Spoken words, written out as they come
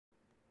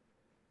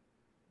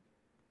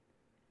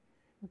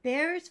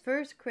Bear's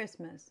First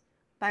Christmas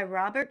by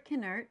Robert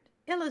Kinerk,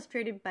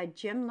 illustrated by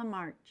Jim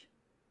Lamarche.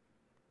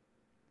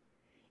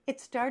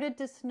 It started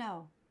to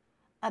snow.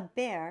 A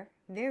bear,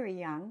 very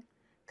young,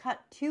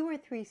 caught 2 or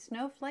 3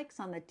 snowflakes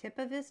on the tip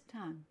of his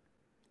tongue.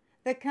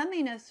 The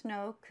coming of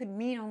snow could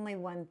mean only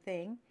one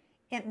thing.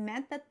 It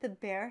meant that the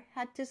bear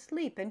had to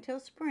sleep until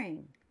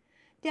spring.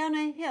 Down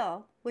a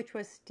hill, which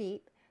was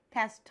steep,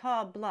 past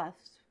tall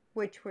bluffs,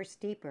 which were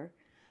steeper,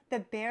 the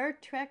bear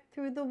trekked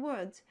through the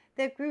woods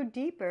that grew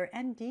deeper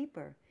and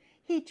deeper.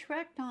 He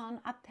trekked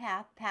on a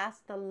path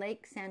past the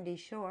lake sandy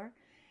shore,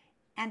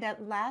 and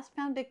at last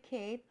found a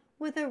cave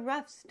with a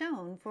rough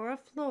stone for a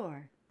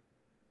floor.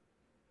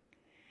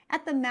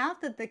 At the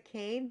mouth of the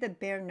cave the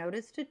bear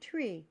noticed a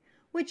tree,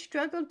 which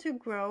struggled to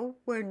grow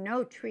where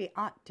no tree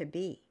ought to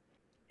be.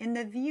 In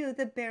the view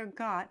the bear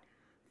got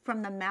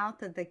from the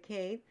mouth of the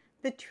cave,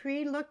 the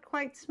tree looked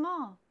quite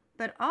small,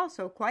 but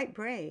also quite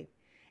brave.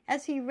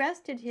 As he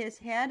rested his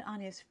head on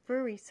his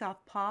furry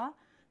soft paw,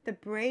 the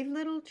brave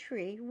little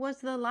tree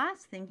was the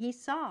last thing he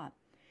saw.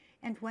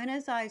 And when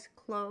his eyes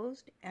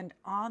closed and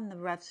on the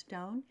rough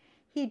stone,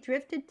 he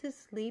drifted to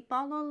sleep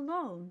all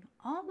alone,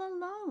 all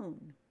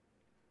alone.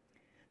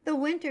 The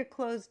winter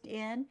closed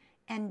in,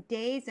 and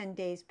days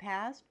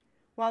passed,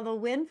 while the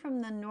wind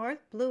from the north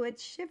blew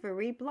its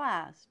shivery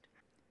blast.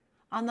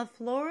 On the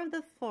floor of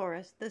the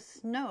forest the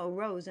snow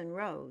rose and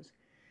rose,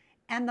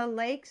 and the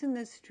lakes and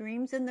the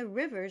streams and the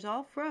rivers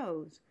all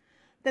froze.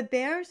 The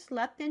bear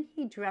slept and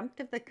he dreamt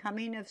of the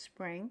coming of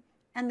spring,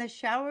 and the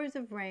showers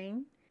of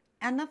rain,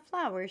 and the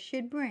flowers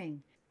she'd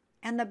bring,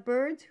 and the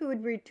birds who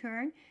would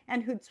return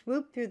and who'd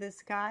swoop through the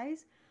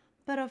skies.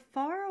 But a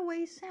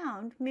faraway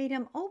sound made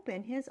him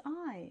open his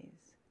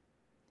eyes.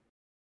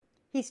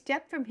 He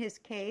stepped from his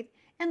cave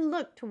and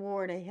looked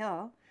toward a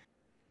hill.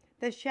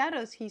 The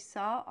shadows he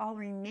saw all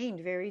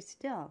remained very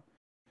still,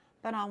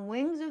 but on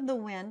wings of the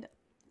wind,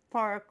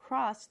 far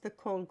across the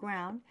cold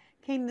ground,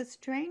 came the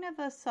strain of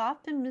a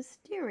soft and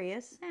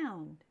mysterious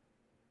sound.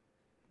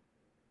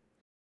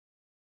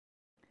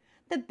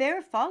 The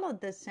bear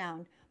followed the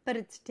sound, but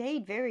it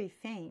stayed very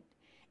faint,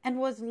 and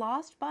was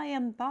lost by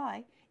and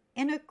by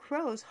in a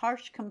crow's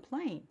harsh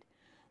complaint.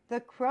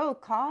 The crow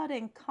cawed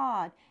and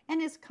cawed, and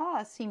his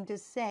caw seemed to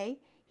say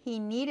he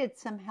needed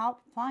some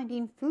help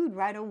finding food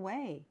right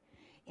away.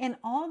 In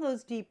all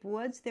those deep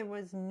woods there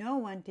was no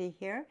one to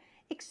hear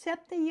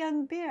except the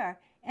young bear,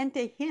 and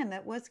to him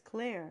it was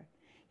clear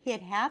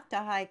he'd have to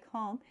hike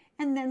home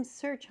and then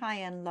search high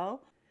and low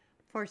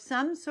for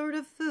some sort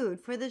of food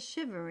for the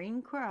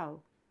shivering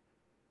crow.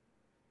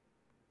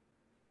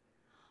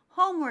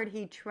 Homeward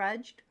he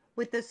trudged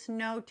with the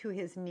snow to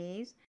his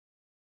knees,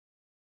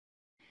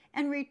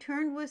 and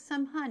returned with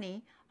some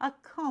honey, a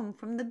comb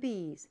from the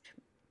bees.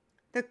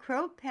 The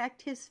crow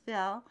pecked his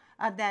fill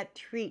of that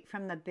treat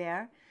from the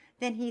bear,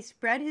 then he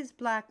spread his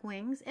black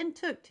wings and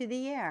took to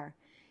the air.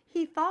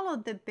 He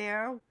followed the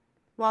bear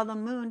while the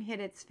moon hid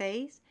its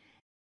face,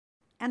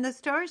 and the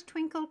stars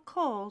twinkled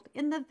cold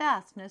in the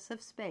vastness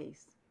of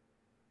space.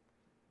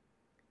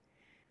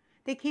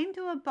 They came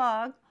to a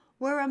bog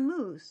where a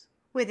moose,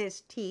 with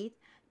his teeth,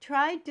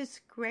 tried to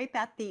scrape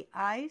at the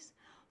ice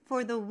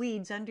for the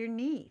weeds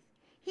underneath.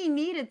 He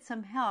needed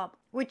some help,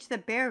 which the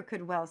bear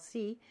could well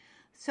see,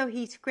 so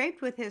he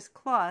scraped with his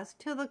claws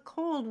till the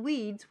cold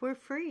weeds were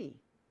free.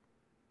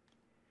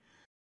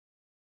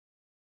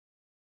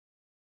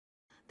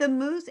 The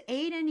moose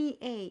ate and he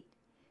ate.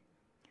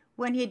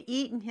 When he'd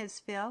eaten his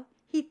fill,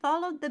 he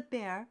followed the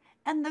bear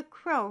and the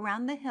crow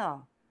round the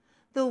hill.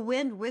 The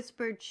wind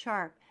whispered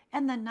sharp,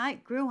 and the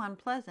night grew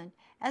unpleasant,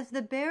 as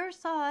the bear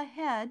saw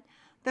ahead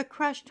the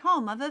crushed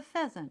home of a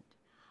pheasant.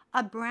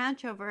 A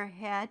branch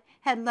overhead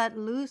had let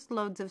loose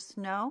loads of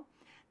snow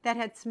that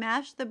had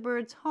smashed the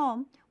bird's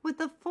home with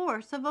the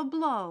force of a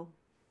blow.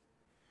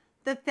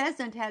 The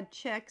pheasant had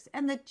chicks,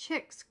 and the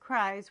chicks'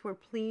 cries were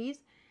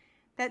pleas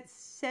that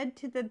said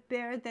to the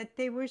bear that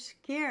they were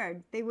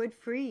scared they would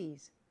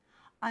freeze.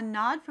 A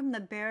nod from the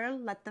bear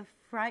let the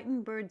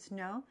frightened birds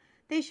know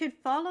they should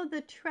follow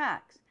the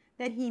tracks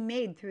that he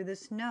made through the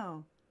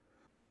snow,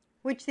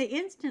 which they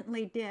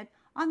instantly did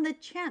on the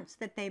chance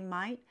that they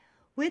might,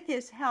 with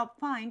his help,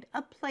 find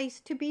a place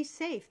to be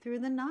safe through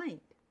the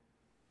night.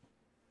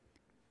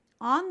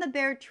 On the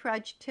bear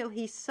trudged till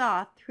he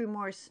saw, through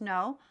more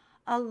snow,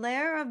 a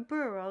lair of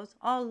burrows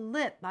all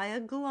lit by a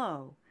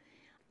glow.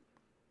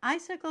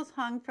 Icicles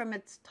hung from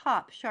its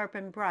top sharp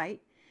and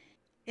bright.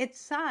 Its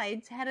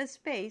sides had a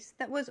space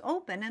that was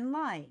open and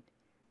light.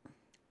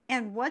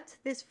 And what's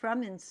this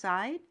from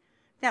inside?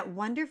 That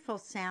wonderful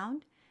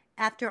sound?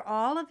 After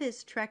all of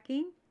his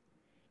trekking,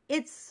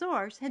 its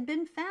source had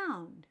been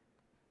found.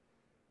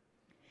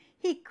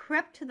 He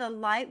crept to the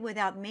light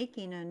without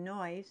making a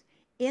noise.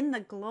 In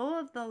the glow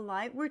of the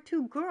light were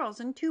 2 girls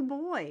and 2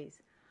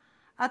 boys.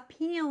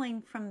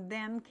 Appealing from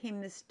them came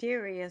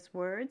mysterious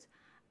words,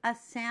 a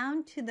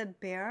sound to the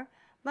bear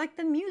like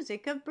the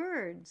music of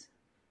birds.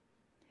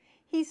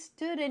 He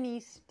stood and he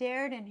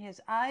stared, and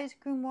his eyes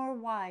grew more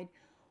wide,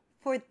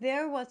 for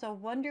there was a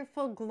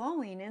wonderful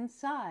glowing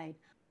inside,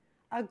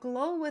 a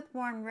glow with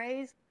warm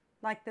rays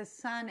like the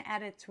sun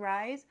at its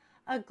rise,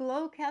 a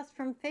glow cast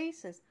from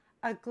faces,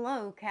 a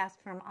glow cast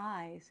from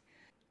eyes,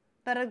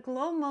 but a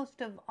glow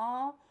most of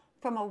all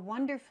from a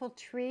wonderful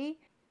tree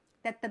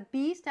that the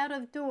beasts out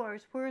of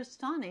doors were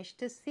astonished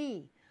to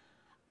see.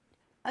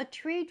 A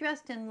tree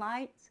dressed in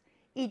lights,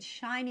 each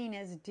shining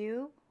as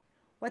dew.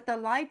 What the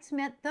lights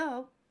meant,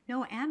 though,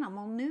 no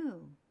animal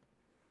knew.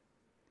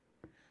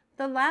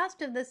 The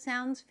last of the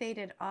sounds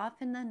faded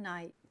off in the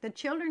night. The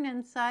children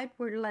inside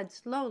were led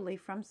slowly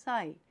from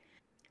sight.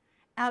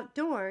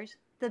 Outdoors,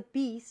 the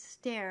beasts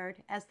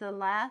stared as the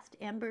last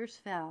embers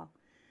fell.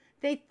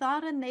 They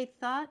thought and they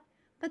thought,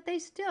 but they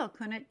still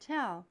couldn't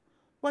tell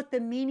what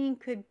the meaning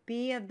could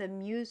be of the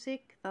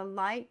music, the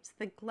lights,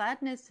 the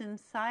gladness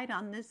inside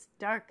on this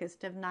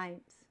darkest of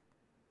nights.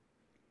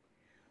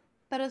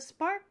 But a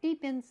spark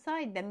deep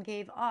inside them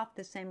gave off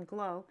the same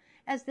glow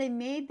as they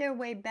made their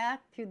way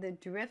back through the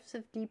drifts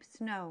of deep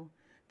snow.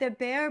 The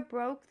bear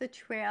broke the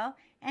trail,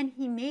 and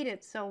he made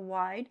it so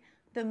wide,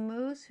 the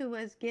moose, who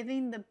was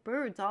giving the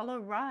birds all a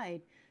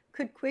ride,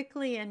 could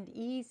quickly and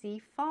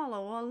easy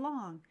follow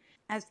along,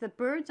 as the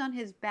birds on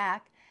his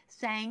back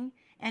sang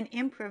an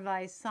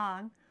improvised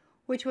song,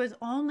 which was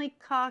only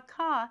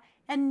caw-caw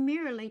and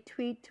merely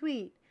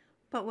tweet-tweet,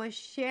 but was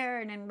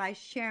shared and by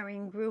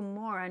sharing grew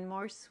more and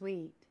more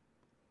sweet.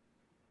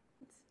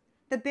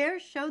 The bear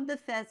showed the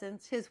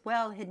pheasants his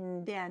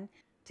well-hidden den,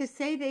 to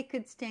say they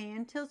could stay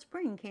until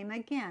spring came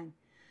again,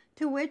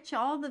 to which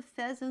all the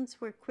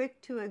pheasants were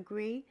quick to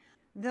agree,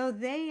 though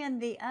they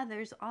and the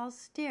others all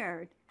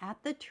stared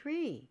at the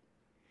tree,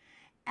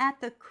 at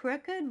the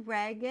crooked,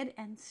 ragged,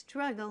 and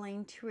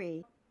struggling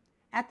tree,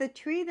 at the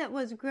tree that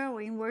was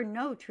growing where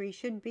no tree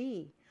should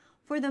be,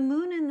 for the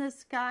moon in the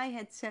sky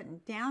had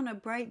sent down a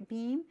bright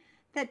beam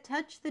that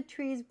touched the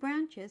tree's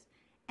branches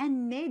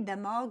and made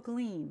them all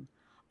gleam,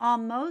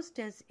 almost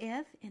as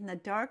if in the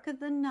dark of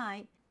the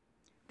night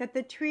that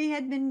the tree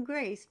had been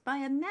graced by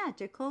a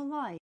magical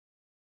light.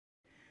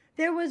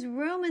 There was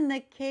room in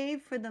the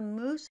cave for the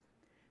moose.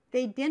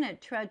 They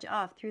didn't trudge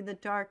off through the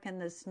dark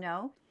and the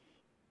snow.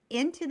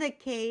 Into the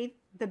cave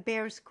the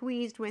bear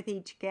squeezed with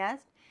each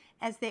guest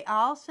as they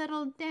all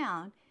settled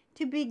down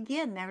to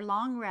begin their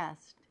long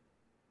rest.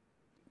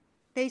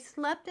 They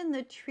slept in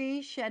the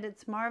tree shed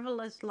its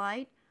marvelous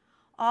light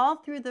all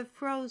through the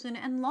frozen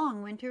and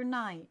long winter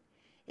night.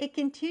 It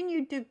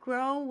continued to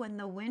grow when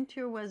the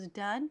winter was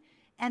done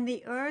and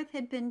the earth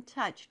had been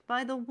touched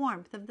by the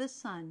warmth of the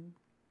sun.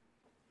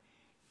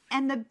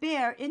 And the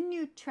bear in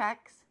new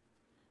tracks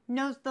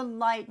knows the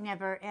light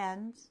never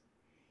ends.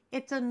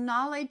 It's a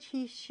knowledge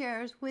he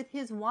shares with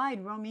his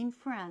wide-roaming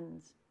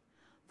friends.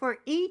 For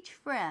each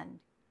friend,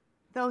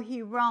 though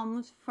he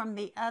roams from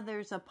the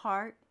others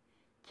apart,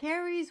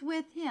 carries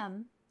with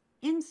him,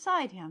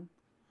 inside him,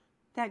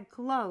 that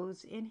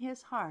glows in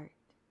his heart.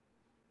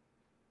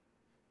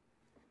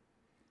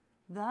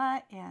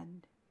 The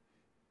end.